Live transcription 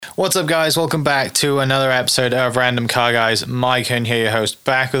What's up, guys? Welcome back to another episode of Random Car Guys. Mike Hearn here, your host,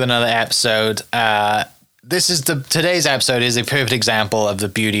 back with another episode. Today's episode is a perfect example of the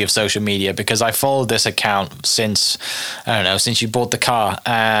beauty of social media, because I followed this account since you bought the car,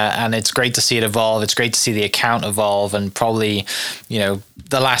 and it's great to see it evolve. It's great to see the account evolve, and probably,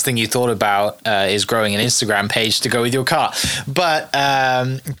 the last thing you thought about is growing an Instagram page to go with your car. But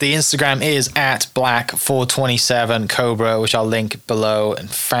the Instagram is at Black427 Cobra, which I'll link below.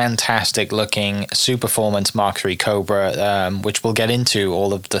 Fantastic looking Super Performance Mark III Cobra, which we'll get into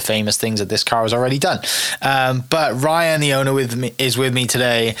all of the famous things that this car has already done. But Ryan, the owner, is with me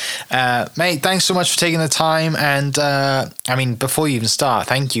today. Mate, thanks so much for taking the time. And before you even start,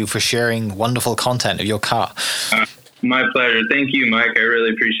 thank you for sharing wonderful content of your car. My pleasure. Thank you, Mike. I really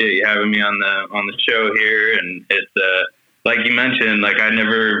appreciate you having me on the show here. And it's like you mentioned, like I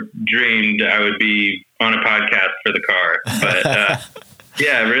never dreamed I would be on a podcast for the car. But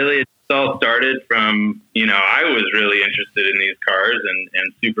yeah, really, it all started from, I was really interested in these cars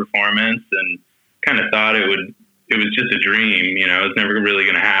and Super Performance, and kind of thought it was just a dream. It was never really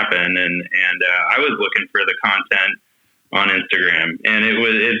going to happen. And I was looking for the content on Instagram, and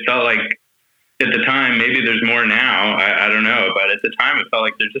it felt like, at the time, maybe there's more now, I don't know, but at the time it felt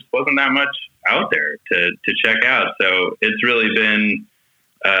like there just wasn't that much out there to check out. So it's really been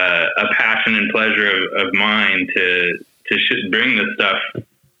a passion and pleasure of mine to bring this stuff,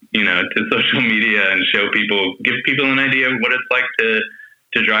 to social media and give people an idea of what it's like to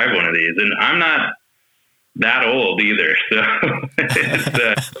drive one of these. And I'm not that old either, so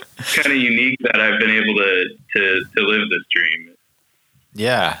it's kind of unique that I've been able to live this dream.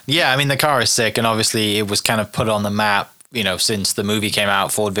 Yeah. I mean, the car is sick, and obviously it was kind of put on the map, since the movie came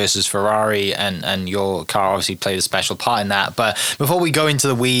out, Ford versus Ferrari, and your car obviously played a special part in that. But before we go into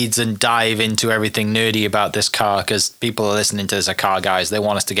the weeds and dive into everything nerdy about this car, because people are listening to this are car guys, they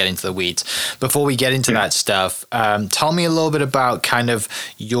want us to get into the weeds. Before we get into that stuff, tell me a little bit about kind of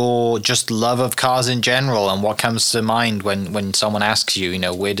your just love of cars in general, and what comes to mind when someone asks you,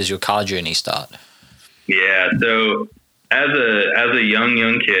 where does your car journey start? Yeah, so as a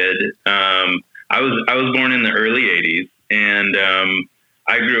young kid, I was born in the early 80s, and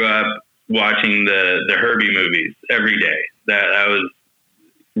I grew up watching the Herbie movies every day. That was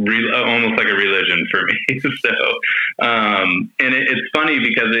almost like a religion for me. So, and it's funny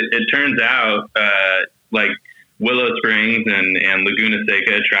because it turns out like Willow Springs and Laguna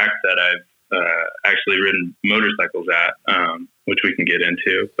Seca, tracks that I've actually ridden motorcycles at, which we can get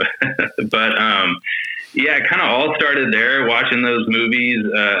into, but yeah, it kind of all started there, watching those movies,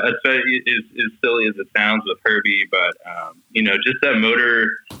 especially as silly as it sounds with Herbie, but, just that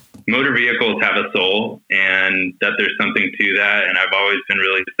motor vehicles have a soul, and that there's something to that. And I've always been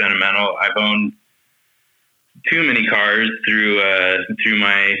really sentimental. I've owned too many cars through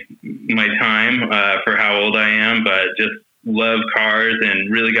my time, for how old I am, but just love cars,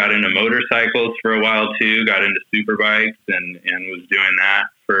 and really got into motorcycles for a while too, got into super bikes and was doing that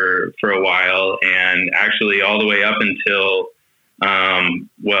for a while, and actually all the way up until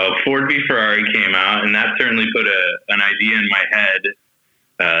Ford v Ferrari came out, and that certainly put an idea in my head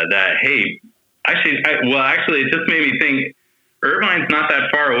that, hey, actually it just made me think Irvine's not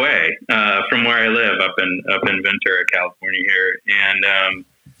that far away from where I live, up in Ventura, California here, and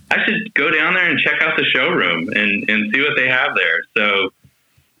I should go down there and check out the showroom and see what they have there. So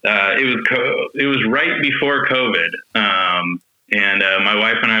it was right before COVID. And my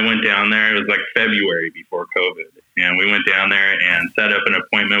wife and I went down there. It was like February before COVID. And we went down there and set up an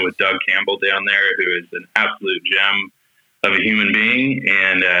appointment with Doug Campbell down there, who is an absolute gem of a human being.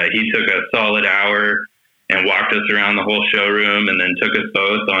 And he took a solid hour and walked us around the whole showroom, and then took us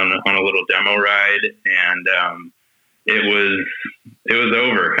both on a little demo ride. And it was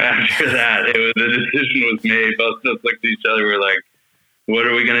over after that. The decision was made. Both of us looked at each other. We're like, what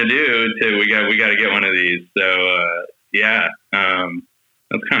are we going to do? We got to get one of these. So, yeah,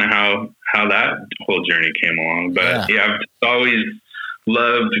 that's kind of how that whole journey came along. But yeah, I've always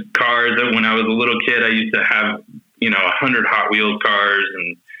loved cars. When I was a little kid, I used to have, 100 Hot Wheels cars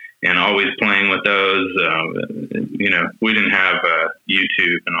and always playing with those. We didn't have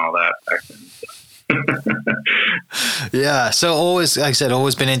YouTube and all that back then. So. Yeah. So always, like I said,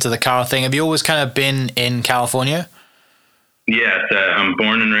 always been into the car thing. Have you always kind of been in California? Yes, I'm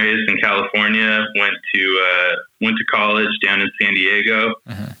born and raised in California. Went to college down in San Diego,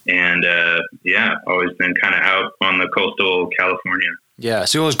 and always been kind of out on the coastal California. Yeah,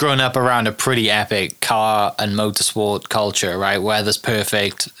 so you've always grown up around a pretty epic car and motorsport culture, right? Weather's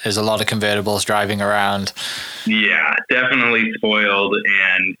perfect. There's a lot of convertibles driving around. Yeah, definitely spoiled,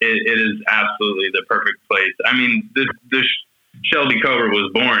 and it is absolutely the perfect place. I mean, Shelby Cobra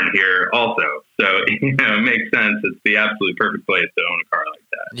was born here also. So, it makes sense. It's the absolute perfect place to own a car like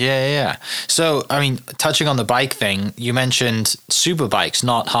that. Yeah. So, I mean, touching on the bike thing, you mentioned super bikes,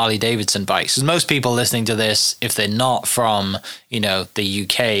 not Harley Davidson bikes. Because most people listening to this, if they're not from, the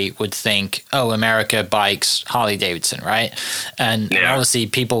UK, would think, oh, America bikes, Harley Davidson, right? And obviously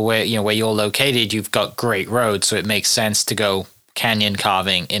people where you're located, you've got great roads. So it makes sense to go canyon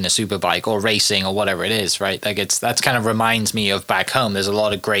carving in a super bike or racing or whatever it is, right? That's kind of reminds me of back home. There's a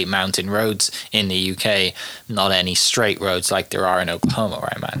lot of great mountain roads in the UK, not any straight roads like there are in Oklahoma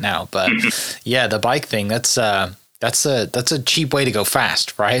where I'm at now. But yeah, the bike thing, that's a cheap way to go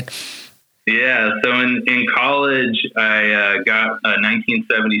fast, right? Yeah. So in college, I got a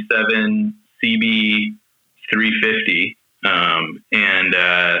 1977 CB 350, and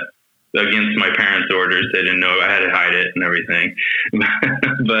against my parents' orders. They didn't know I had to hide it and everything.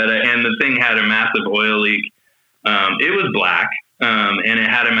 But and the thing had a massive oil leak. It was black, and it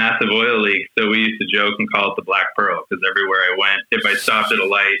had a massive oil leak. So we used to joke and call it the Black Pearl, because everywhere I went, if I stopped at a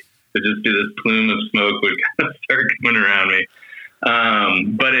light, it'd just be this plume of smoke would kind of start coming around me.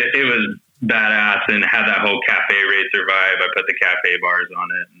 But it was badass and had that whole cafe racer vibe. I put the cafe bars on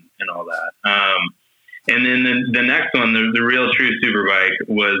it and all that. And then the next one, the real true superbike,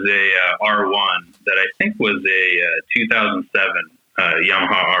 was a R1 that I think was a 2007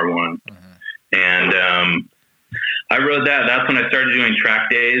 Yamaha R1. Mm-hmm. And I rode that. That's when I started doing track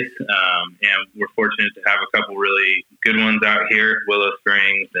days. And we're fortunate to have a couple really good ones out here. Willow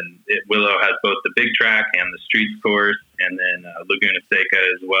Springs, and Willow has both the big track and the streets course, and then Laguna Seca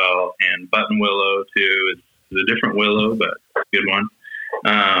as well. And Button Willow too is a different Willow, but a good one.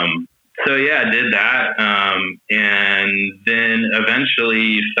 So yeah, I did that. And then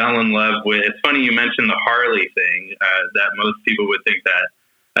eventually fell in love with, it's funny you mentioned the Harley thing, that most people would think that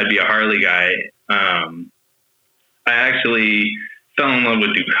I'd be a Harley guy. I actually fell in love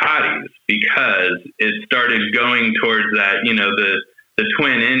with Ducatis because it started going towards that, the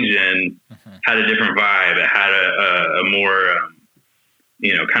twin engine had a different vibe. It had a more,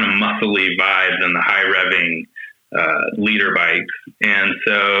 kind of muscly vibe than the high revving leader bikes. And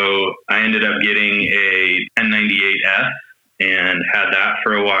so I ended up getting a 1098S and had that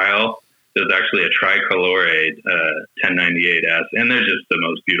for a while. It was actually a tricolore 1098S, and they're just the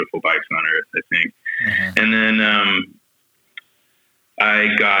most beautiful bikes on earth, I think. Mm-hmm. And then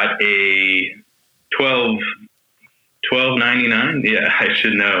I got a 1299. Yeah, I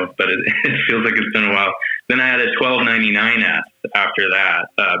should know, but it feels like it's been a while. Then I had a 1299S after that,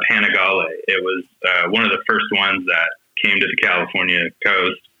 Panigale. It was one of the first ones that came to the California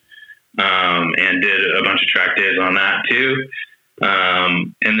coast, and did a bunch of track days on that too.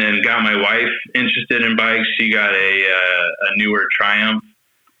 And then got my wife interested in bikes. She got a newer Triumph,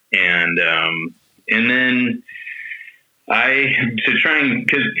 and then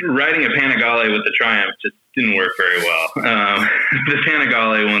because riding a Panigale with the Triumph just didn't work very well. The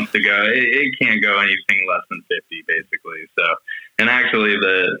Panigale wants to go, it can't go anything less than 50 basically. So, and actually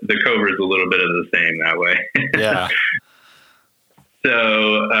the Cobra is a little bit of the same that way. Yeah.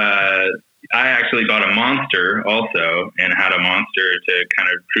 So, I actually bought a Monster also, and had a Monster to kind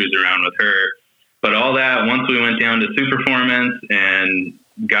of cruise around with her. But all that, once we went down to Superformance and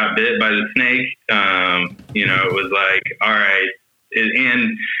got bit by the snake, it was like, all right.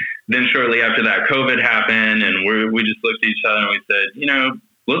 And then shortly after that, COVID happened, and we just looked at each other and we said,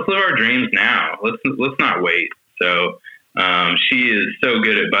 let's live our dreams now. Let's not wait. So, she is so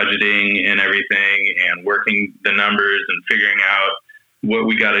good at budgeting and everything, and working the numbers and figuring out what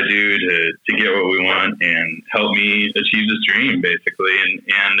we got to do to get what we want and help me achieve this dream, basically.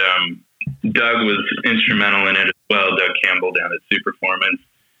 And Doug was instrumental in it as well, Doug Campbell down at Superformance.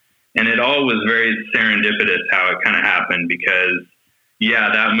 And it all was very serendipitous how it kind of happened, because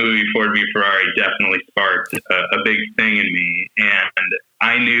that movie Ford v Ferrari definitely sparked a big thing in me. And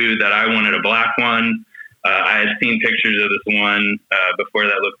I knew that I wanted a black one. I had seen pictures of this one before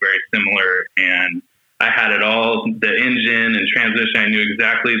that looked very similar, and I had it all, the engine and transmission. I knew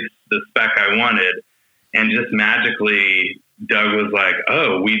exactly the spec I wanted. And just magically, Doug was like,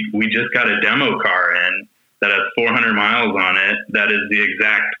 oh, we just got a demo car in that has 400 miles on it. That is the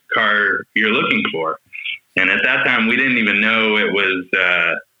exact car you're looking for. And at that time, we didn't even know it was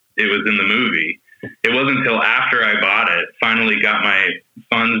in the movie. It wasn't until after I bought it, finally got my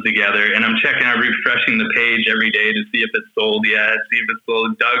funds together, and I'm refreshing the page every day to see if it's sold yet, see if it's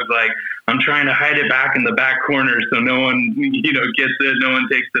sold. Doug's like, I'm trying to hide it back in the back corner so no one, gets it, no one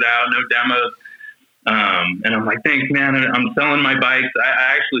takes it out, no demos. And I'm like, thanks, man. I'm selling my bikes.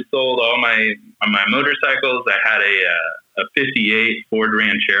 I actually sold all my motorcycles. I had a 58 Ford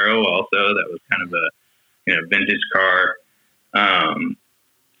Ranchero also. That was kind of a vintage car. that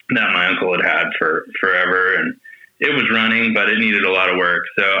my uncle had for forever, and it was running, but it needed a lot of work.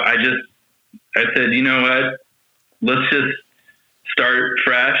 So I said, you know what, let's just start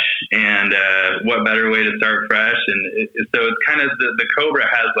fresh. And what better way to start fresh? And so it's kind of the Cobra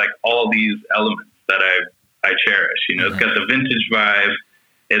has like all these elements that I cherish. You know, it's got the vintage vibe.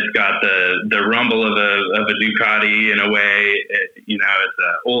 It's got the rumble of a Ducati in a way. You know, it's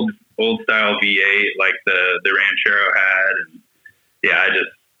a old style V8 like the Ranchero had. And yeah,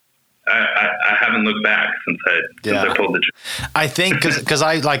 I haven't looked back since I pulled the trigger. I think because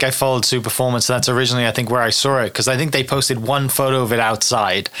I followed Superformance. That's originally I think where I saw it, because I think they posted one photo of it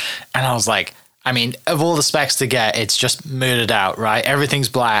outside, and I was like, I mean, of all the specs to get, it's just murdered out, right? Everything's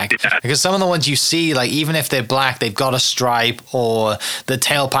black. Yeah. Because some of the ones you see, like even if they're black, they've got a stripe, or the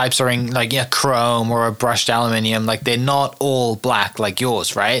tailpipes are in like chrome or a brushed aluminium. Like they're not all black like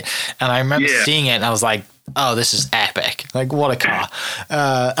yours, right? And I remember seeing it, and I was like, oh, this is epic. Like, what a car.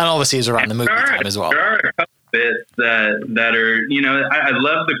 And obviously it was around the movie time as well. There are a couple bits that are, you know, I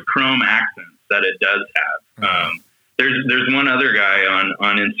love the chrome accents that it does have. There's one other guy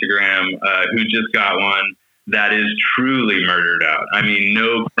on Instagram who just got one that is truly murdered out. I mean,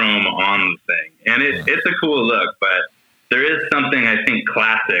 no chrome on the thing. And it's a cool look, but there is something, I think,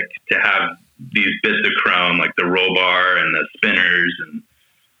 classic to have these bits of chrome, like the roll bar and the spinners and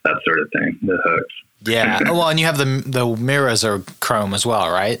that sort of thing, the hooks. Yeah. Well, and you have the mirrors are chrome as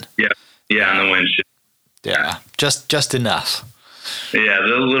well, right? Yeah. Yeah, and the windshield. Yeah. Just enough. Yeah,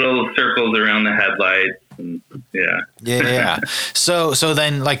 the little circles around the headlights. And yeah. So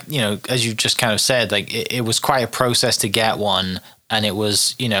then, like, you know, as you just kind of said, like it was quite a process to get one. And it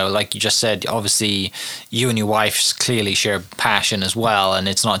was, you know, like you just said, obviously you and your wife clearly share passion as well. And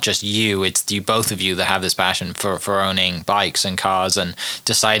it's not just you, it's you, both of you, that have this passion for owning bikes and cars and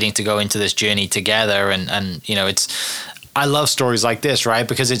deciding to go into this journey together. And you know, I love stories like this, right?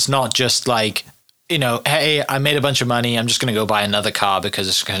 Because it's not just like, you know, hey, I made a bunch of money, I'm just going to go buy another car because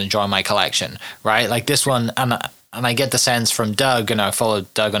it's going to join my collection, right? Like this one, and I get the sense from Doug, and I follow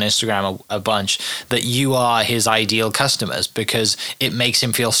Doug on Instagram a bunch, that you are his ideal customers, because it makes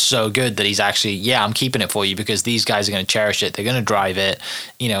him feel so good that he's actually, I'm keeping it for you because these guys are going to cherish it. They're going to drive it,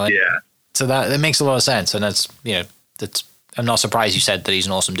 you know. So that makes a lot of sense. And that's, you know, I'm not surprised you said that he's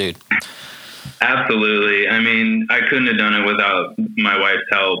an awesome dude. Absolutely. I mean, I couldn't have done it without my wife's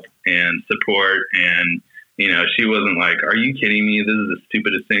help and support. And, you know, she wasn't like, are you kidding me? This is the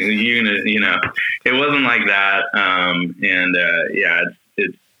stupidest thing. You're gonna, you know, it wasn't like that.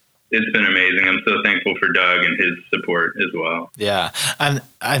 It's been amazing. I'm so thankful for Doug and his support as well. Yeah. And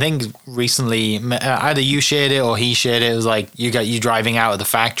I think recently either you shared it or he shared it. It was like you driving out of the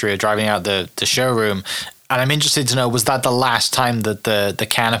factory or driving out the showroom. And I'm interested to know, was that the last time that the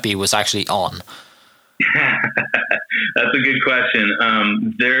canopy was actually on? That's a good question.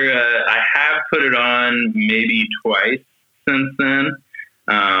 I have put it on maybe twice since then,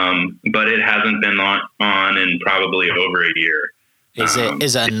 but it hasn't been on in probably over a year. Is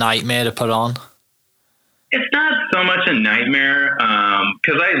it a nightmare to put on? It's not so much a nightmare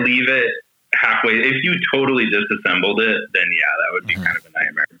because I leave it halfway. If you totally disassembled it, then that would be kind of a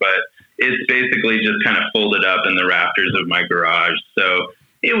nightmare. But it's basically just kind of folded up in the rafters of my garage. So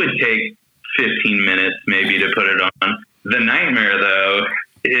it would take 15 minutes maybe to put it on. The nightmare, though,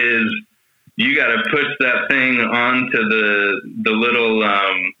 is you got to push that thing onto the little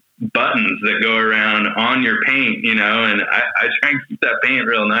buttons that go around on your paint, you know, and I try and keep that paint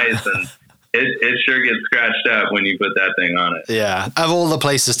real nice, and it sure gets scratched up when you put that thing on it. Yeah. Of all the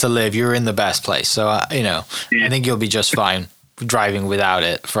places to live, you're in the best place. So, you know, I think you'll be just fine driving without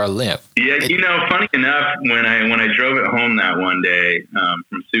it for a live. Yeah, you know, funny enough, when I drove it home that one day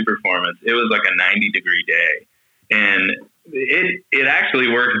from Superformance, it was like a 90-degree day, and it actually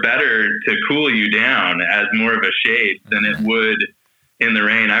works better to cool you down as more of a shade than it would in the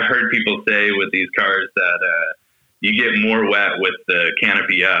rain. I've heard people say with these cars that you get more wet with the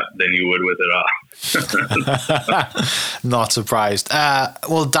canopy up than you would with it off. Not surprised.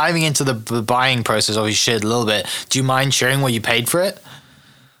 Well, diving into the buying process, obviously shared a little bit. Do you mind sharing what you paid for it?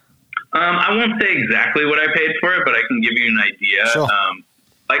 I won't say exactly what I paid for it, but I can give you an idea. Sure.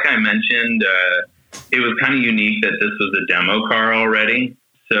 Like I mentioned, it was kind of unique that this was a demo car already.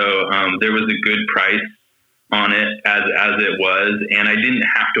 So there was a good price on it as it was, and I didn't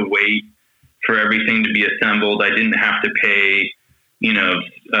have to wait for everything to be assembled. I didn't have to pay, you know,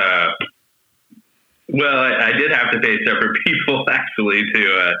 I did have to pay separate people actually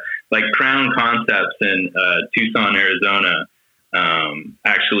to, like Crown Concepts in Tucson, Arizona,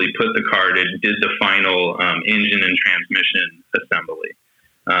 actually put the car, did the final engine and transmission assembly.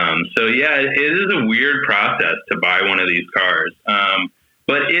 So yeah, it is a weird process to buy one of these cars.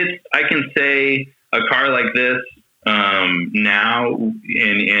 But I can say a car like this, now,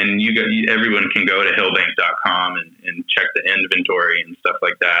 and everyone can go to hillbank.com and check the inventory and stuff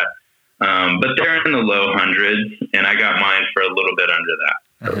like that. But they're in the low hundreds, and I got mine for a little bit under that.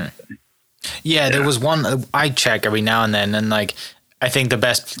 Mm-hmm. Yeah, there was one I check every now and then, and like, I think the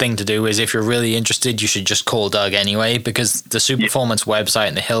best thing to do is if you're really interested, you should just call Doug anyway, because the Superformance website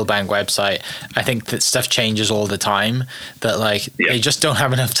and the Hillbank website, I think that stuff changes all the time, that like they just don't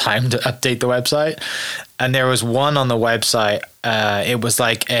have enough time to update the website. And there was one on the website, it was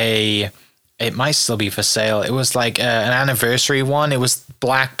like it might still be for sale. It was like an anniversary one. It was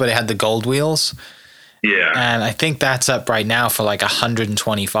black, but it had the gold wheels. Yeah. And I think that's up right now for like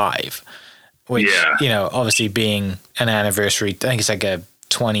 125. Which, you know, obviously being an anniversary, I think it's like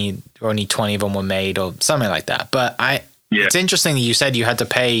only 20 of them were made or something like that. But it's interesting that you said you had to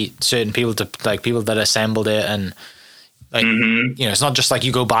pay certain people people that assembled it, and like, you know, it's not just like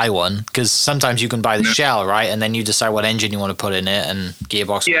you go buy one, because sometimes you can buy the shell, right? And then you decide what engine you want to put in it and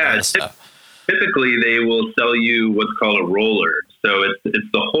gearbox and all that stuff. Typically they will sell you what's called a roller. So it's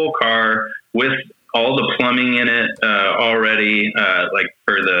the whole car with all the plumbing in it already, like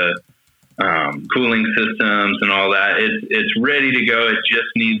for the cooling systems and all that. It's ready to go. It just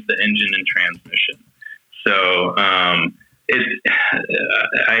needs the engine and transmission. So I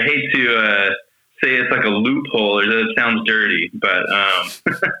hate to say it's like a loophole, or that sounds dirty, but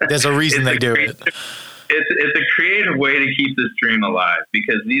there's a reason they do it. It's a creative way to keep this dream alive,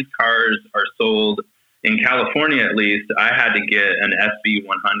 because these cars are sold in California. At least I had to get an SB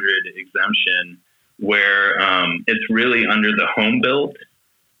 100 exemption, where it's really under the home built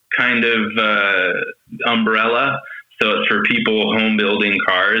kind of umbrella. So it's for people home building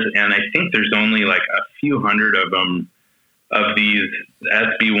cars. And I think there's only like a few hundred of them, of these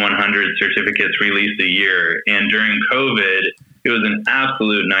SB 100 certificates released a year. And during COVID, it was an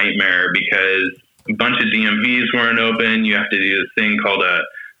absolute nightmare, because a bunch of DMVs weren't open. You have to do this thing called a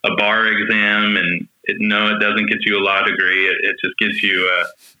bar exam, and it doesn't get you a law degree. It just gets you a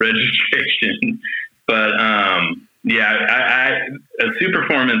registration. But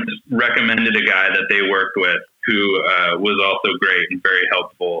Superformance recommended a guy that they worked with who was also great and very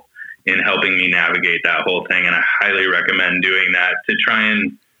helpful in helping me navigate that whole thing. And I highly recommend doing that. To try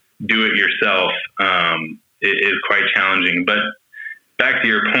and do it yourself is quite challenging. But back to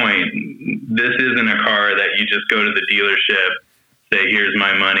your point, this isn't a car that you just go to the dealership, say, here's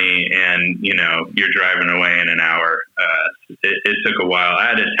my money, and, you know, you're driving away in an hour. It took a while. I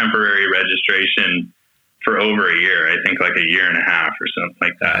had a temporary registration for over a year, I think like a year and a half or something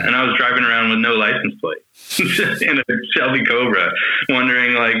like that. And I was driving around with no license plate in a Shelby Cobra,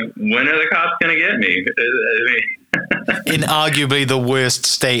 wondering like, when are the cops going to get me? In arguably the worst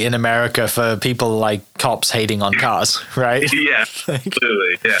state in America for people like cops hating on cars, right? Yeah,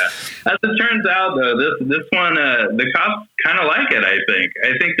 absolutely. Yeah. As it turns out, though, this one, the cops kind of like it. I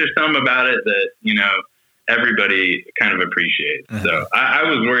think there's some about it that, you know, everybody kind of appreciates. Mm-hmm. So I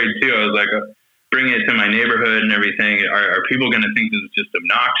was worried too. I was like, bringing it to my neighborhood and everything, are people going to think this is just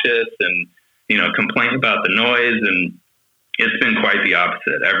obnoxious and, you know, complain about the noise? And it's been quite the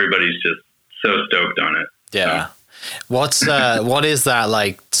opposite. Everybody's just so stoked on it. Yeah. So. What is that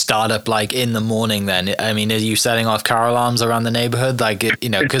like startup like in the morning then? I mean, are you setting off car alarms around the neighborhood? Like, you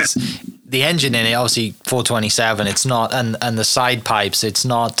know, because the engine in it, obviously 427, it's not, and the side pipes, it's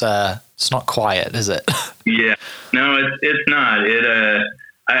not quiet, is it? Yeah, no, it's not.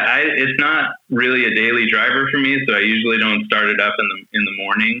 It's not really a daily driver for me, so I usually don't start it up in the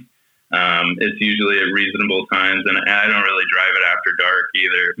morning. It's usually at reasonable times, and I don't really drive it after dark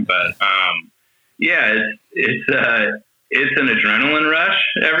either. But it's an adrenaline rush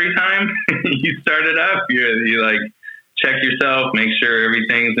every time you start it up. You like check yourself, make sure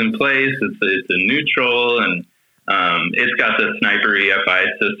everything's in place. It's a neutral, and it's got the Sniper EFI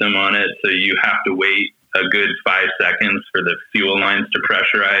system on it, so you have to wait a good 5 seconds for the fuel lines to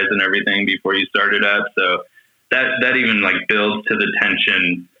pressurize and everything before you start it up. So that even like builds to the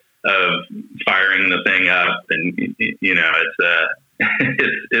tension of firing the thing up, and you know,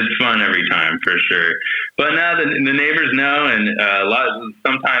 it's fun every time for sure. But now the neighbors know, and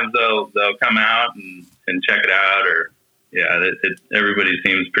sometimes they'll come out and check it out, or everybody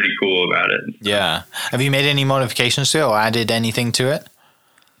seems pretty cool about it. Yeah. Have you made any modifications to it or added anything to it?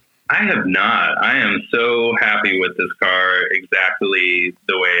 I have not. I am so happy with this car exactly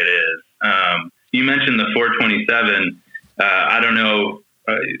the way it is. You mentioned the 427. I don't know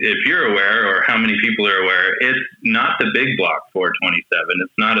if you're aware or how many people are aware. It's not the big block 427.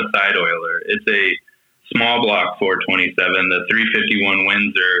 It's not a side oiler. It's a small block 427. The 351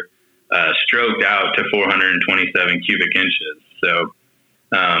 Windsor stroked out to 427 cubic inches. So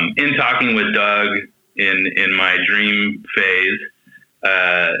in talking with Doug in my dream phase,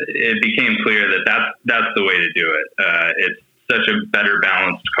 it became clear that that's the way to do it. It's such a better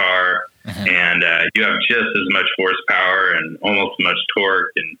balanced car, and you have just as much horsepower and almost as much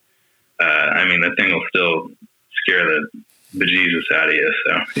torque. And I mean, the thing will still scare the bejesus out of you.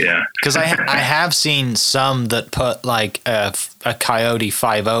 So yeah, because I have seen some that put like a Coyote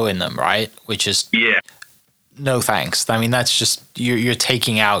 5.0 in them, right? Which is no thanks. I mean, that's just you're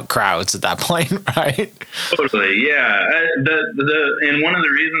taking out crowds at that point, right? Totally, yeah. And one of the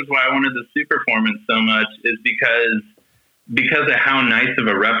reasons why I wanted the Superformance so much is because of how nice of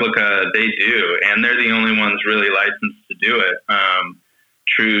a replica they do, and they're the only ones really licensed to do it.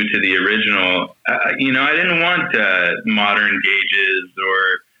 True to the original, I didn't want modern gauges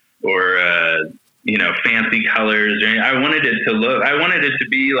or fancy colors. I wanted it to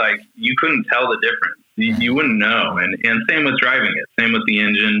be like you couldn't tell the difference. You wouldn't know. And same with driving it. Same with the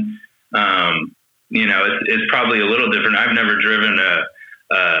engine. It's probably a little different. I've never driven a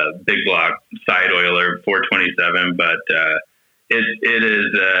big block side oiler 427, but this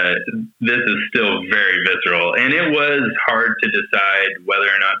is still very visceral, and it was hard to decide whether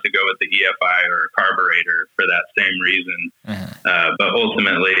or not to go with the EFI or a carburetor for that same reason. But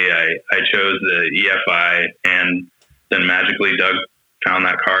ultimately I chose the EFI, and then magically Doug found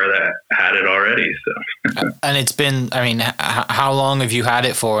that car that had it already. So, and it's been, I mean, how long have you had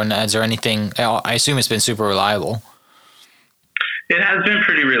it for? And is there anything, I assume it's been super reliable. It has been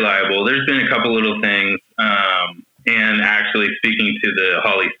pretty reliable. There's been a couple little things. And actually, speaking to the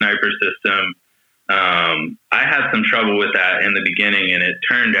Holley Sniper system, I had some trouble with that in the beginning, and it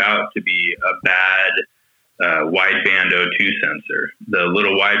turned out to be a bad wideband O2 sensor. The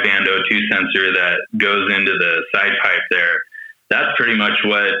little wideband O2 sensor that goes into the side pipe there, that's pretty much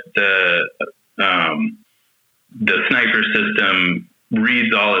what the Sniper system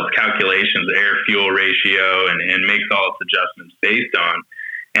reads all its calculations, air-fuel ratio, and makes all its adjustments based on.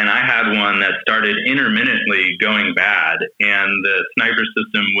 And I had one that started intermittently going bad, and the Sniper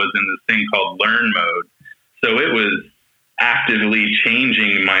system was in this thing called learn mode. So it was actively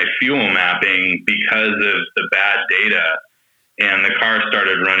changing my fuel mapping because of the bad data, and the car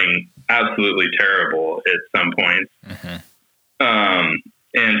started running absolutely terrible at some point.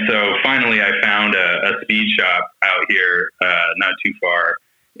 And so finally I found a speed shop out here, not too far,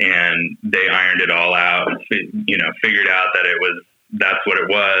 and they ironed it all out, figured out that that's what it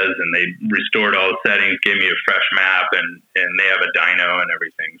was, and they restored all the settings, gave me a fresh map, and they have a dyno and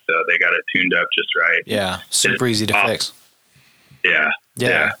everything, so they got it tuned up just right. Yeah, super easy to fix.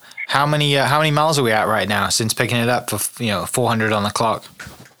 Yeah. How many miles are we at right now since picking it up for 400 on the clock?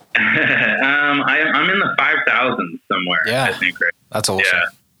 I'm in the 5,000 somewhere. Yeah, I think, right? That's awesome. Yeah.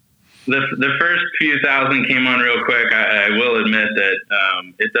 The first few thousand came on real quick. I will admit that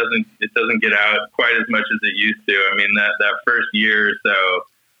it doesn't get out quite as much as it used to. I mean, that first year or so,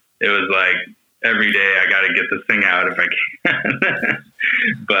 it was like every day I got to get this thing out if I can.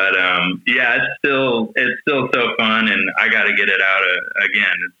 But it's still so fun, and I got to get it out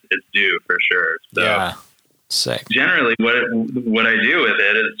again. It's due for sure. So yeah, sick. Generally, what I do with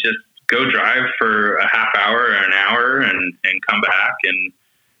it is just go drive for a half hour or an hour and come back, and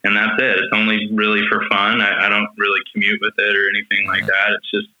that's it. It's only really for fun. I don't really commute with it or anything like that.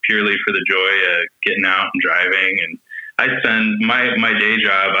 It's just purely for the joy of getting out and driving. And I spend my day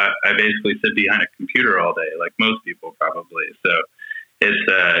job, I basically sit behind a computer all day, like most people probably. So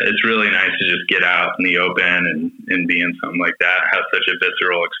it's really nice to just get out in the open and be in something like that, have such a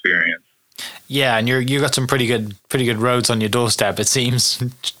visceral experience. Yeah, and you got some pretty good roads on your doorstep, it seems,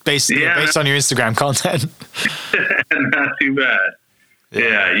 based on your Instagram content. Not too bad.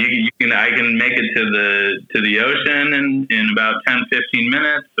 Yeah, I can make it to the ocean in about 10, 15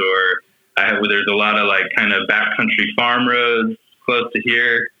 minutes, or there's a lot of like kind of backcountry farm roads close to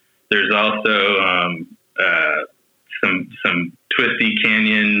here. There's also some twisty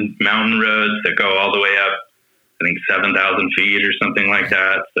canyon mountain roads that go all the way up, I think 7,000 feet or something like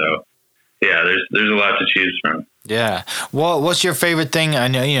that. So yeah, there's a lot to choose from. Yeah. What's your favorite thing? I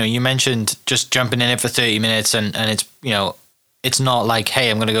know, you mentioned just jumping in it for 30 minutes and it's, it's not like, hey,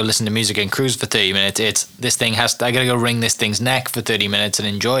 I'm going to go listen to music and cruise for 30 minutes. It's this thing I got to go wring this thing's neck for 30 minutes and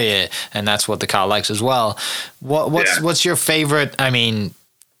enjoy it. And that's what the car likes as well. What's your favorite,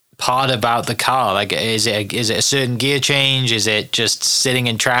 part about the car? Like, is it a certain gear change? Is it just sitting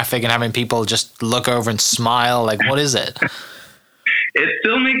in traffic and having people just look over and smile? Like, what is it? It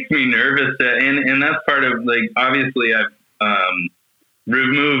still makes me nervous, and that's part of, like, obviously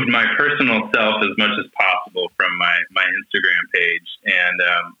removed my personal self as much as possible from my Instagram page. And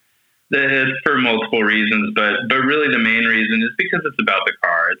it's for multiple reasons, but really the main reason is because it's about the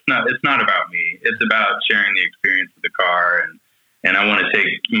car. It's not about me. It's about sharing the experience of the car, and I want to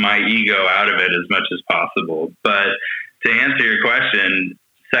take my ego out of it as much as possible. But to answer your question,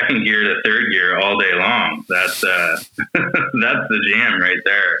 second gear to third gear all day long. That's that's the jam right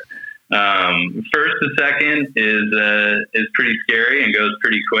there. First to second is pretty scary and goes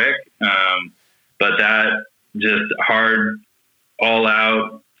pretty quick. But that just hard all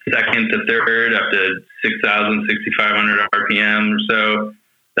out second to third up to 6,000, 6,500 RPM or so.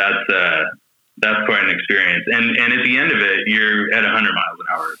 That's quite an experience. And at the end of it, you're at 100 miles an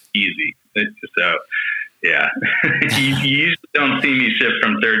hour, easy. So yeah, you usually don't see me shift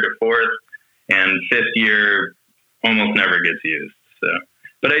from third to fourth, and fifth gear almost never gets used. So,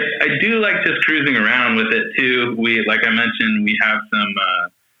 but I do like just cruising around with it too. Like I mentioned, we have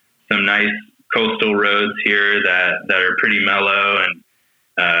some nice coastal roads here that are pretty mellow, and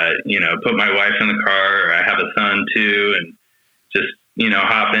put my wife in the car, or I have a son too, and just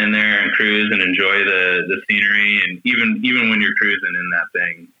hop in there and cruise and enjoy the scenery. And even when you're cruising in that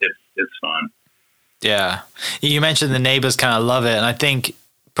thing, it's fun. Yeah. You mentioned the neighbors kind of love it. And I think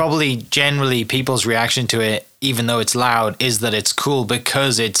probably generally people's reaction to it, even though it's loud, is that it's cool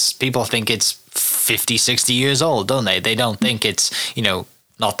because people think it's 50, 60 years old, don't they? They don't think it's,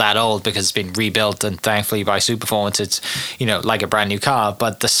 not that old because it's been rebuilt, and thankfully by Superformance, it's, like a brand new car.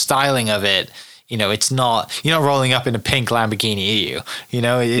 But the styling of it, it's not, you're not rolling up in a pink Lamborghini, are you?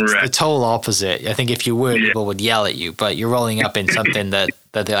 It's right. The total opposite. I think if you were, people would yell at you, but you're rolling up in something that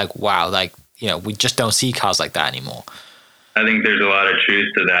they're like, wow, like, we just don't see cars like that anymore. I think there's a lot of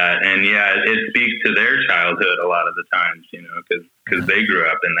truth to that. And yeah, it speaks to their childhood a lot of the times, because they grew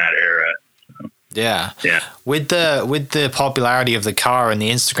up in that era. So. Yeah. Yeah. With the popularity of the car and the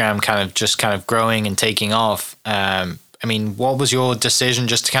Instagram kind of growing and taking off, what was your decision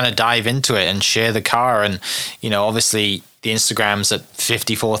just to kind of dive into it and share the car? And, obviously the Instagram's at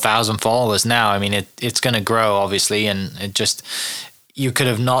 54,000 followers now. It's going to grow obviously. And it just, you could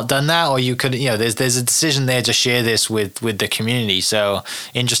have not done that, or you could, there's a decision there to share this with the community. So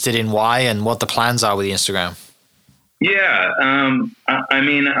interested in why and what the plans are with the Instagram. Yeah.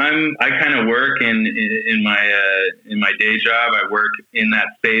 I kind of work in my day job. I work in that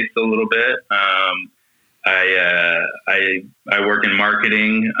space a little bit. I work in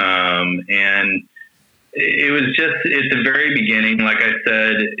marketing, and it was just at the very beginning, like I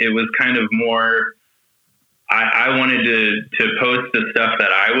said, it was kind of more, I wanted to post the stuff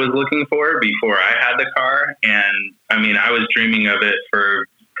that I was looking for before I had the car. And I was dreaming of it for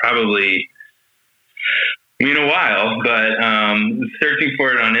probably, a while, but searching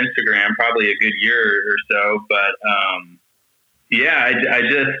for it on Instagram, probably a good year or so. But I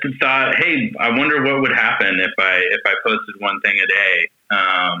just thought, hey, I wonder what would happen if I posted one thing a day,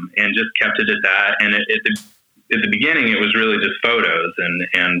 and just kept it at that. And at the beginning, it was really just photos,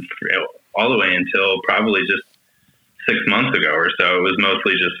 and all the way until probably just 6 months ago or so, it was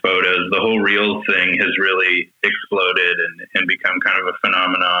mostly just photos. The whole Reels thing has really exploded and become kind of a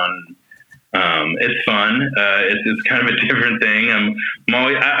phenomenon. It's fun. It's kind of a different thing.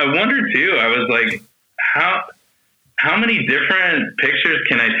 I wonder too, I was like, how many different pictures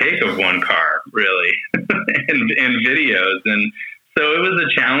can I take of one car, really, and videos? And so it was a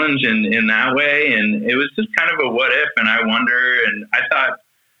challenge in that way. And it was just kind of a what if, and I wonder, and I thought,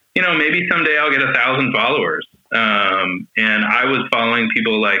 maybe someday I'll get 1,000 followers. And I was following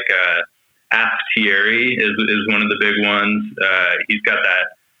people like, Ask Thierry is one of the big ones. He's got that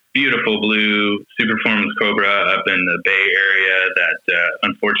beautiful blue Superformance Cobra up in the Bay Area that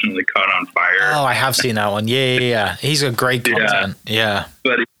unfortunately caught on fire. Oh, I have seen that one. Yeah. He's got great content. Yeah.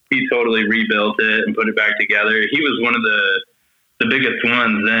 But he totally rebuilt it and put it back together. He was one of the biggest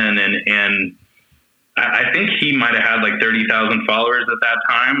ones then, and I think he might have had like 30,000 followers at that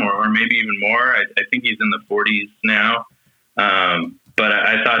time, or maybe even more. I think he's in the 40s now. But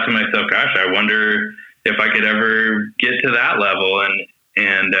I thought to myself, gosh, I wonder if I could ever get to that level.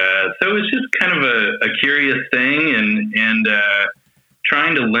 And so it was just kind of a curious thing, and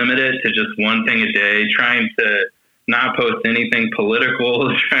trying to limit it to just one thing a day, trying to not post anything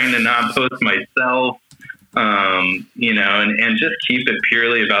political, trying to not post myself, and just keep it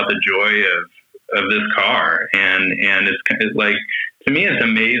purely about the joy of this car. And it's like, to me, it's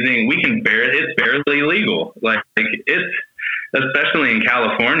amazing. It's barely legal. Like it's, especially in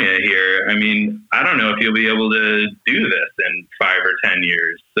California here. I don't know if you'll be able to do this in 5 or 10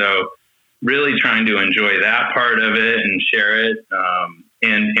 years. So really trying to enjoy that part of it and share it.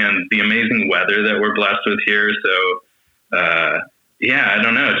 And the amazing weather that we're blessed with here. So, yeah, I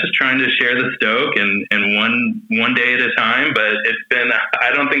don't know. Just trying to share the stoke and one day at a time. But it's been,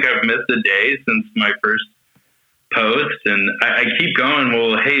 I don't think I've missed a day since my first post. And I keep going,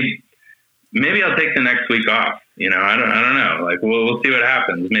 well, hey, maybe I'll take the next week off. I don't know. Like, we'll see what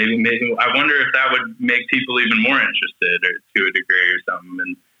happens. Maybe I wonder if that would make people even more interested or to a degree or something.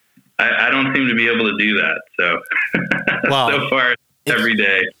 And I don't seem to be able to do that. So, well, so far, every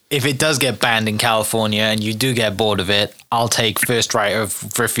day. If it does get banned in California and you do get bored of it, I'll take first right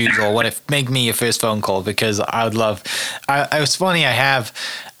of refusal. Make me your first phone call, because I would love. It was funny. I have,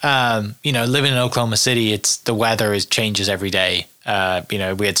 living in Oklahoma City. The weather changes every day.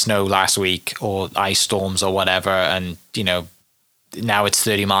 We had snow last week or ice storms or whatever, and now it's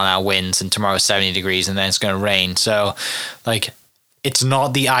 30-mile-an-hour winds, and tomorrow's 70 degrees, and then it's going to rain. So, like, it's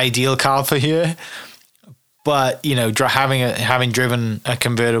not the ideal car for here. But, having driven a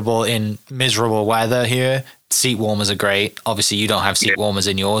convertible in miserable weather here, seat warmers are great. Obviously, you don't have seat warmers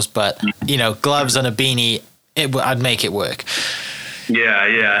in yours, but, gloves and a beanie, I'd make it work.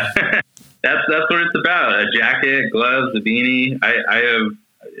 Yeah. That's what it's about. A jacket, gloves, a beanie. I have,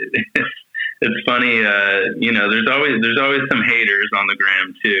 it's funny, there's always some haters on the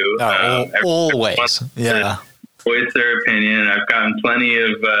gram too. Always. Yeah. Voice their opinion. I've gotten plenty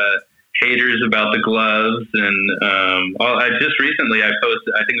of, haters about the gloves, and I just recently I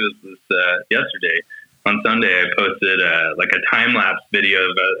posted, I think it was yesterday on Sunday, I posted like a time-lapse video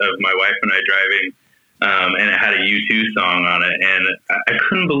of my wife and I driving, and it had a U2 song on it, and I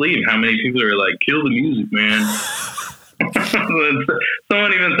couldn't believe how many people are like, kill the music, man.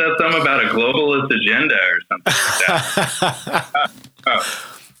 Someone even said something about a globalist agenda or something like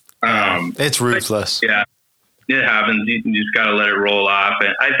that. It's ruthless. Yeah. It happens. You just got to let it roll off.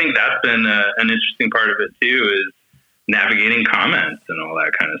 And I think that's been an interesting part of it too, is navigating comments and all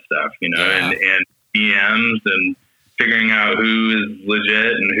that kind of stuff, and DMs and figuring out who is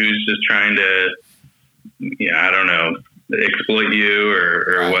legit and who's just trying to, I don't know, exploit you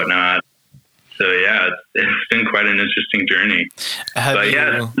or whatnot. So yeah, it's been quite an interesting journey.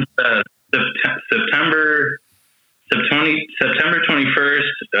 September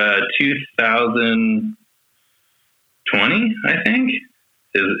 21st, 2020, I think,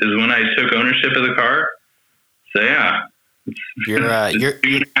 is when I took ownership of the car. So yeah, you're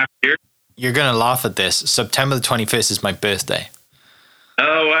gonna laugh at this. September the 21st is my birthday.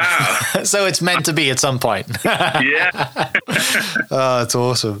 Oh wow! So it's meant to be at some point. Yeah. Oh, that's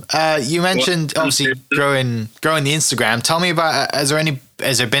awesome. You mentioned obviously growing the Instagram. Tell me about.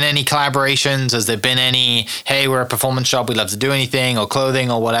 Has there been any collaborations? Has there been any? Hey, we're a performance shop. We'd love to do anything or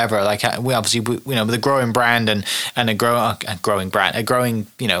clothing or whatever. Like we obviously with a growing brand and a growing brand,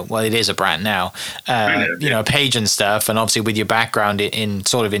 it is a brand now. A page and stuff, and obviously with your background in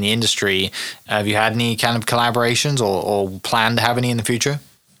sort of in the industry, have you had any kind of collaborations or plan to have any in the future?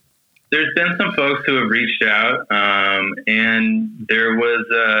 There's been some folks who have reached out, and there was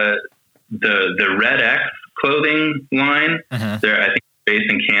the Red X clothing line. There, I think,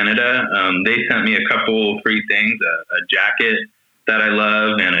 based in Canada. They sent me a couple free things: a jacket that I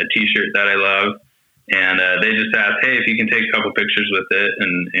love and a T-shirt that I love. And they just asked, "Hey, if you can take a couple pictures with it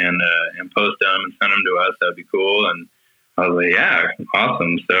and post them and send them to us, that'd be cool." And I was like, "Yeah,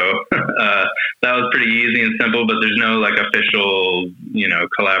 awesome!" So that was pretty easy and simple. But there's no like official,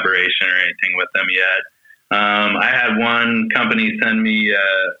 collaboration or anything with them yet. I had one company send me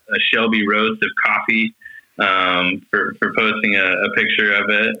a Shelby roast of coffee for posting a picture of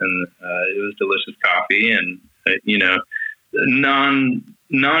it, and it was delicious coffee, and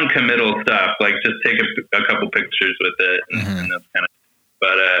non-committal stuff, like just take a couple pictures with it, and that's kind of.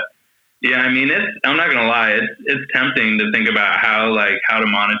 But yeah, I mean, I'm not gonna lie, it's tempting to think about how to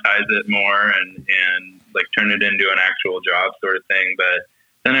monetize it more and like turn it into an actual job sort of thing. But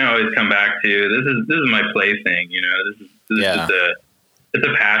then I always come back to this is my plaything, this is it's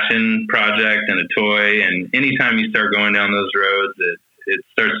a passion project and a toy, and anytime you start going down those roads, it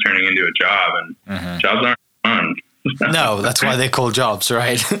starts turning into a job, and jobs aren't fun. No, that's why they're called jobs,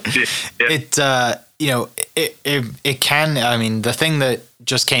 right? Yeah. It can. I mean, the thing that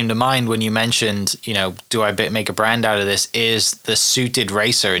just came to mind when you mentioned, do I make a brand out of this, is the Suited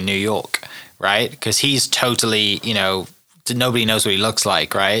Racer in New York, right? Because he's totally, nobody knows what he looks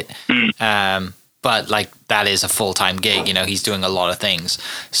like, right? But like that is a full-time gig, he's doing a lot of things.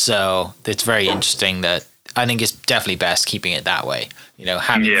 So it's very interesting that I think it's definitely best keeping it that way,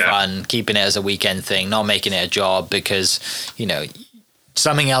 having fun, keeping it as a weekend thing, not making it a job, because,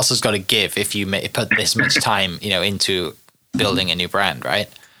 something else has got to give if you put this much time, into building a new brand, right?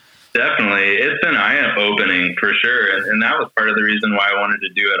 Definitely. It's been eye-opening for sure. And that was part of the reason why I wanted to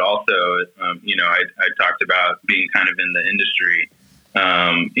do it also. I talked about being kind of in the industry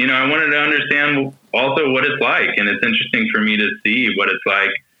I wanted to understand also what it's like, and it's interesting for me to see what it's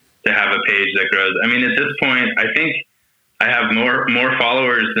like to have a page that grows. I mean, at this point, I think I have more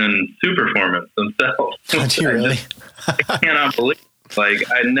followers than Superformance themselves. Do you really? I cannot believe it. Like,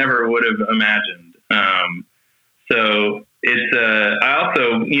 I never would have imagined. So it's, I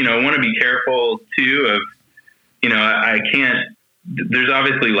also, want to be careful too of, I can't, there's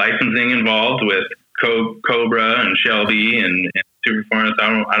obviously licensing involved with Cobra and Shelby and Superformance.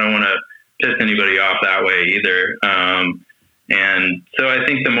 I don't want to piss anybody off that way either. And so I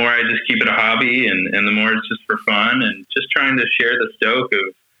think the more I just keep it a hobby and the more it's just for fun and just trying to share the stoke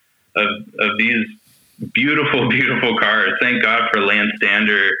of these beautiful, beautiful cars. Thank God for Lance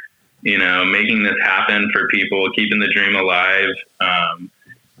Stander, making this happen for people, keeping the dream alive.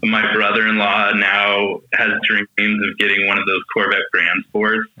 My brother-in-law now has dreams of getting one of those Corvette Grand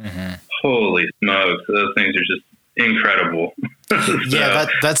Sports. Mm-hmm. Holy smokes. Those things are just incredible. So, yeah,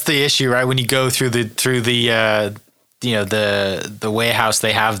 that's the issue, right? When you go through the warehouse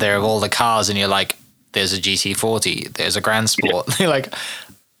they have there of all the cars, and you're like, there's a GT40, there's a Grand Sport. You're like,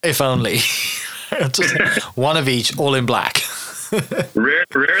 if only. Just one of each, all in black.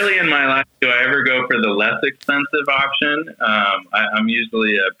 Rarely in my life do I ever go for the less expensive option. I'm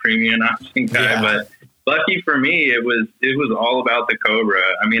usually a premium option guy, but lucky for me, it was all about the Cobra.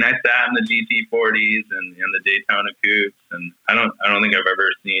 I mean, I sat in the GT40s and the Daytona Coupes, and I don't think I've ever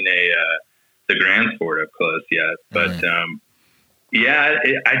seen the Grand Sport up close yet. But I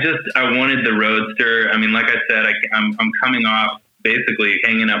wanted the Roadster. I mean, like I said, I'm coming off basically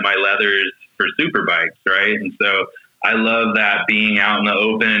hanging up my leathers for super bikes, right? And so I love that being out in the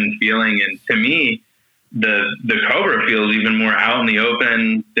open feeling. And to me, the Cobra feels even more out in the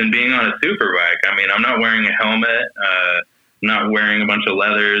open than being on a super bike. I mean, I'm not wearing a helmet, not wearing a bunch of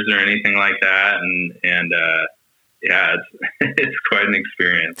leathers or anything like that. And it's quite an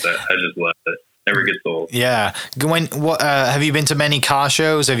experience. I just love it. Never gets old. Yeah. Have you been to many car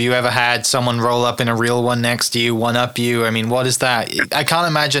shows? Have you ever had someone roll up in a real one next to you, one up you? I mean, what is that? I can't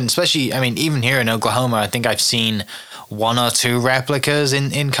imagine, especially, I mean, even here in Oklahoma, I think I've seen one or two replicas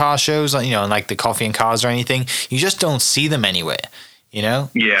in car shows, like the Coffee and Cars or anything. You just don't see them anywhere, Yeah.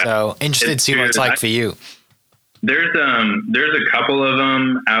 So interested to see what it's like for you. There's a couple of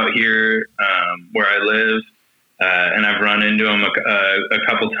them out here where I live. And I've run into them a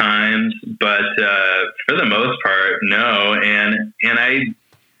couple times, but for the most part, no. And I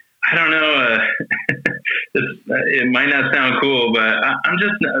don't know. It might not sound cool, but I'm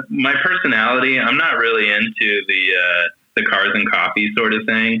just my personality. I'm not really into the cars and coffee sort of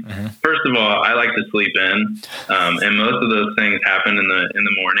thing. Mm-hmm. First of all, I like to sleep in, and most of those things happen in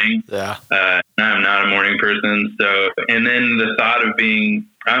the morning. Yeah. I'm not a morning person, so and then the thought of being.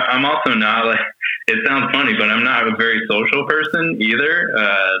 I'm also not like, it sounds funny, but I'm not a very social person either.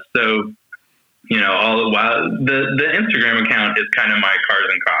 So, all the while, the Instagram account is kind of my cars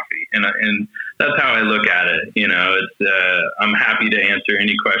and coffee. And that's how I look at it. It's, I'm happy to answer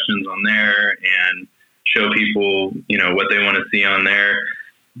any questions on there and show people, what they want to see on there.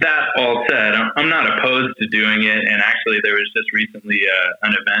 That all said, I'm not opposed to doing it. And actually there was just recently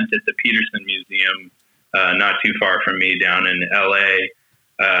an event at the Peterson Museum, not too far from me down in LA.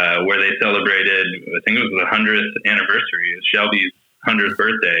 Where they celebrated, I think it was the 100th anniversary of Shelby's 100th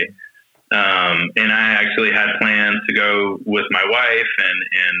birthday. And I actually had plans to go with my wife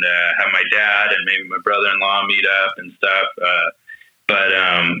and have my dad and maybe my brother-in-law meet up and stuff. But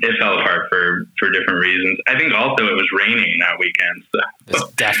it fell apart for different reasons. I think also it was raining that weekend. So.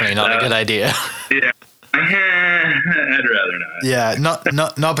 That's definitely not a good idea. Yeah. I'd rather not. Yeah,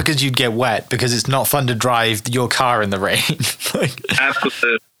 not because you'd get wet, because it's not fun to drive your car in the rain.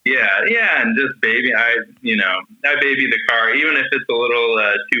 Absolutely. Yeah, and just I baby the car, even if it's a little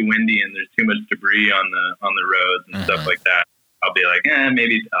too windy and there's too much debris on the roads and stuff like that. I'll be like,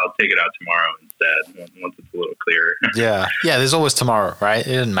 maybe I'll take it out tomorrow instead once it's a little clearer. Yeah. There's always tomorrow, right?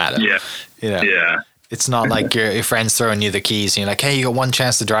 It doesn't matter. Yeah. Yeah. It's not like your friend's throwing you the keys and you're like, hey, you got one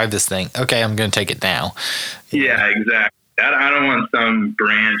chance to drive this thing. Okay, I'm going to take it now. Yeah, exactly. I don't want some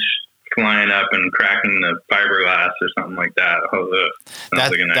branch flying up and cracking the fiberglass or something like that.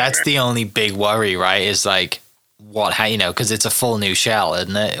 That's the only big worry, right? Is like because it's a full new shell,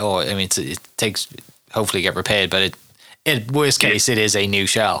 isn't it? Or I mean, it takes hopefully get repaired, but in worst case, it is a new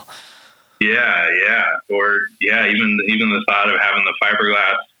shell. Yeah, or even the thought of having the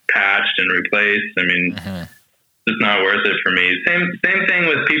fiberglass patched and replaced. I mean, it's not worth it for me. Same thing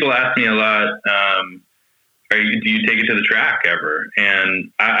with people ask me a lot. Do you take it to the track ever?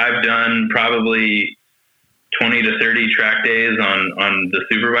 And I've done probably 20 to 30 track days on the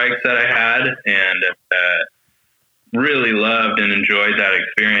super bikes that I had. And really loved and enjoyed that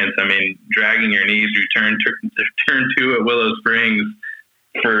experience. I mean, dragging your knees through turn 2 at Willow Springs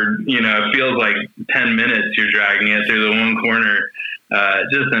for, it feels like 10 minutes you're dragging it through the one corner.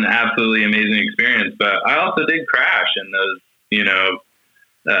 Just an absolutely amazing experience. But I also did crash in those,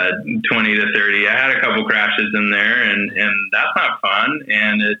 20 to 30. I had a couple crashes in there, and that's not fun.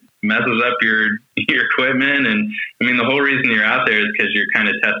 And it messes up your equipment. And I mean, the whole reason you're out there is because you're kind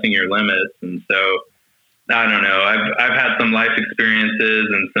of testing your limits. And so, I don't know. I've had some life experiences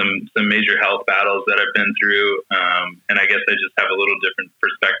and some major health battles that I've been through. And I guess I just have a little different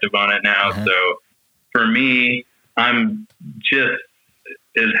perspective on it now. Mm-hmm. So for me, I'm just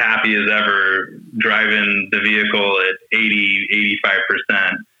as happy as ever driving the vehicle at 80,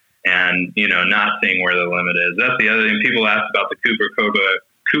 85% and, not seeing where the limit is. That's the other thing. People ask about the Cooper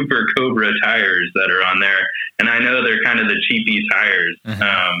Cobra tires that are on there. And I know they're kind of the cheapy tires.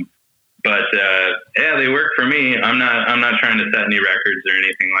 Mm-hmm. But they work for me. I'm not trying to set any records or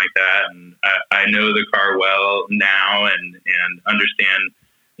anything like that. And I know the car well now and understand,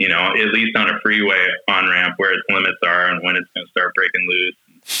 at least on a freeway on ramp where its limits are and when it's going to start breaking loose.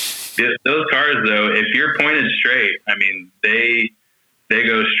 Those cars, though, if you're pointed straight, I mean, they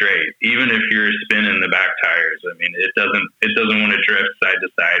go straight, even if you're spinning the back tires. I mean, it doesn't want to drift side to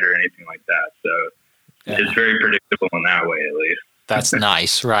side or anything like that. So It's very predictable in that way, at least. That's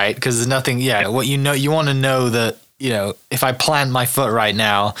nice, right? Because there's nothing, what you want to know that, if I plant my foot right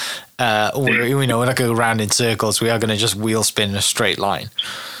now, we're not going to go around in circles. We are going to just wheel spin in a straight line.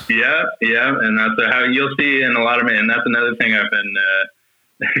 Yeah. And that's how you'll see in a lot of, and that's another thing I've been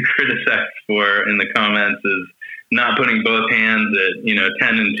criticized for in the comments is not putting both hands at,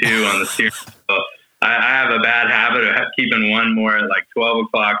 10 and 2 on the steering wheel. I have a bad habit of keeping one more at like 12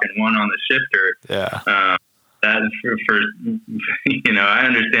 o'clock and one on the shifter. Yeah. That's for I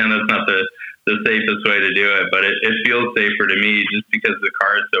understand that's not the safest way to do it, but it feels safer to me just because the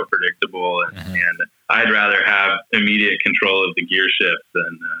car is so predictable, and I'd rather have immediate control of the gear shift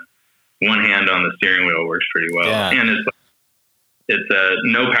than one hand on the steering wheel works pretty well. Yeah. And it's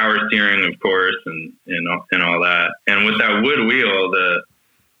no power steering, of course, and all that. And with that wood wheel,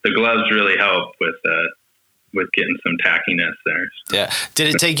 the gloves really help with getting some tackiness there. So. Yeah.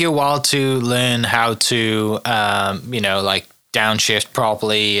 Did it take you a while to learn how to, like downshift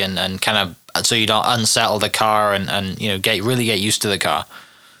properly and kind of, so you don't unsettle the car and get used to the car?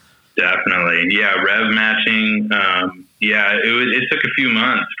 Definitely. Yeah. Rev matching. It took a few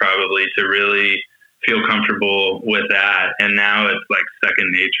months probably to really feel comfortable with that. And now it's like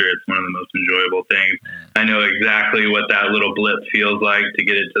second nature. It's one of the most enjoyable things. I know exactly what that little blip feels like to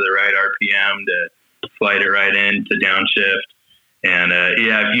get it to the right RPM, to slide it right in to downshift. And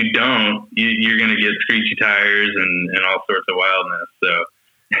if you don't, you're going to get screechy tires and all sorts of wildness. So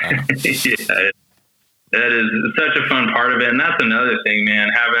that is such a fun part of it. And that's another thing, man,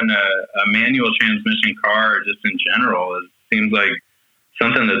 having a manual transmission car just in general seems like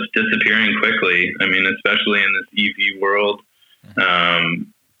something that's disappearing quickly. I mean, especially in this EV world,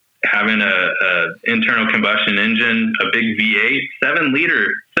 having a internal combustion engine, a big V8, 7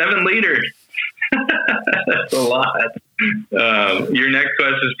 liters. That's a lot. Your next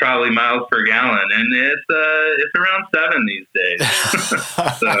question is probably miles per gallon, and it's around 7 these days.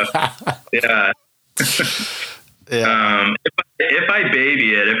 So, yeah. If I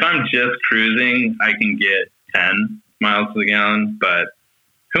baby it, if I'm just cruising, I can get 10 miles to the gallon, but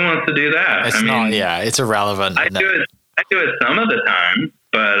who wants to do that? It's irrelevant. I do it some of the time,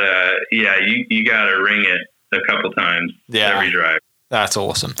 but you got to ring it a couple times every drive. That's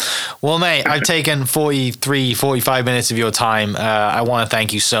awesome. Well, mate, I've taken 45 minutes of your time. I want to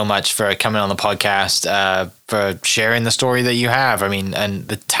thank you so much for coming on the podcast, for sharing the story that you have. I mean, and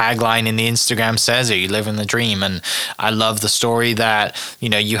the tagline in the Instagram says it, you live in the dream. And I love the story that,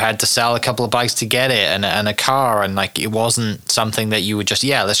 you had to sell a couple of bikes to get it and a car. And like, it wasn't something that you would just,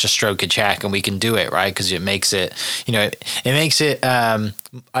 let's just stroke a check and we can do it, right? Because it makes it,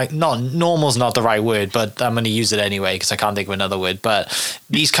 not normal's not the right word, but I'm going to use it anyway because I can't think of another word. But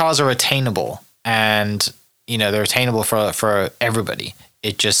these cars are attainable, and they're attainable for everybody.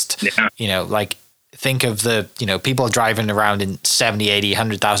 It just think of the people driving around in $70,000,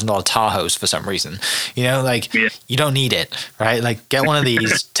 $80,000, $100,000 Tahoes for some reason. You don't need it, right? Like, get one of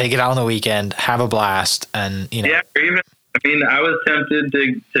these, take it out on the weekend, have a blast, and I was tempted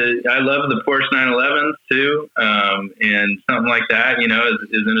to I love the Porsche 911s too. And something like that,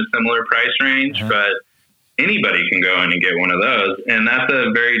 is in a similar price range, but anybody can go in and get one of those. And that's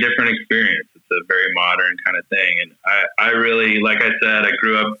a very different experience. It's a very modern kind of thing. And I really, like I said, I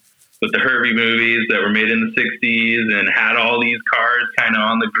grew up with the Herbie movies that were made in the 60s and had all these cars kind of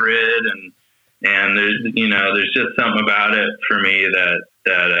on the grid. And there's just something about it for me that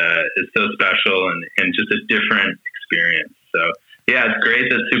is so special and just a different experience. So yeah, it's great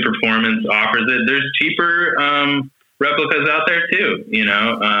that Super Performance offers it. There's cheaper replicas out there too,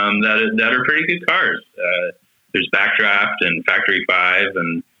 that are pretty good cars. There's Backdraft and Factory 5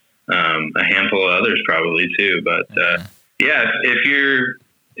 and a handful of others probably too. But yeah, if you're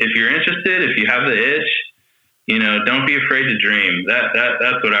interested, if you have the itch, don't be afraid to dream.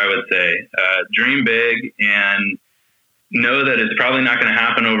 That's what I would say. Dream big and know that it's probably not going to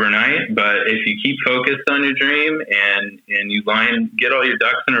happen overnight, but if you keep focused on your dream and you get all your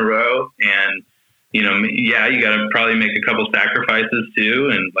ducks in a row, and you got to probably make a couple sacrifices too,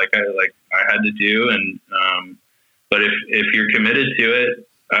 and like I had to do, and but if you're committed to it,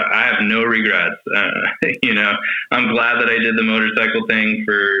 I have no regrets. I'm glad that I did the motorcycle thing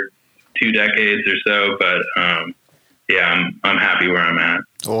for 2 decades or so, but I'm happy where I'm at.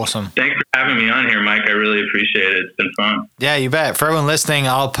 Awesome. Thanks for having me on here, Mike. I really appreciate it. It's been fun. Yeah, you bet. For everyone listening,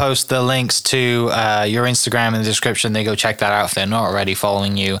 I'll post the links to your Instagram in the description. They go check that out if they're not already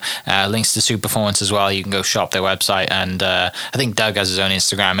following you. Links to Super Performance as well. You can go shop their website. And I think Doug has his own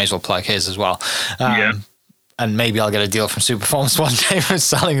Instagram. May as well plug his as well. Yeah. And maybe I'll get a deal from Super Performance one day for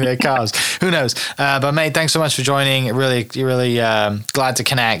selling their cars. Who knows? But mate, thanks so much for joining. Really glad to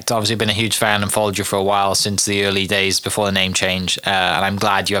connect. Obviously been a huge fan and followed you for a while since the early days before the name change. And I'm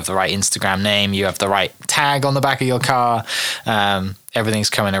glad you have the right Instagram name. You have the right tag on the back of your car. Everything's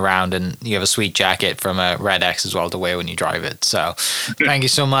coming around, and you have a sweet jacket from a Red X as well to wear when you drive it. So thank you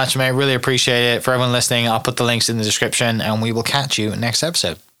so much, mate. Really appreciate it. For everyone listening, I'll put the links in the description, and we will catch you next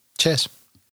episode. Cheers.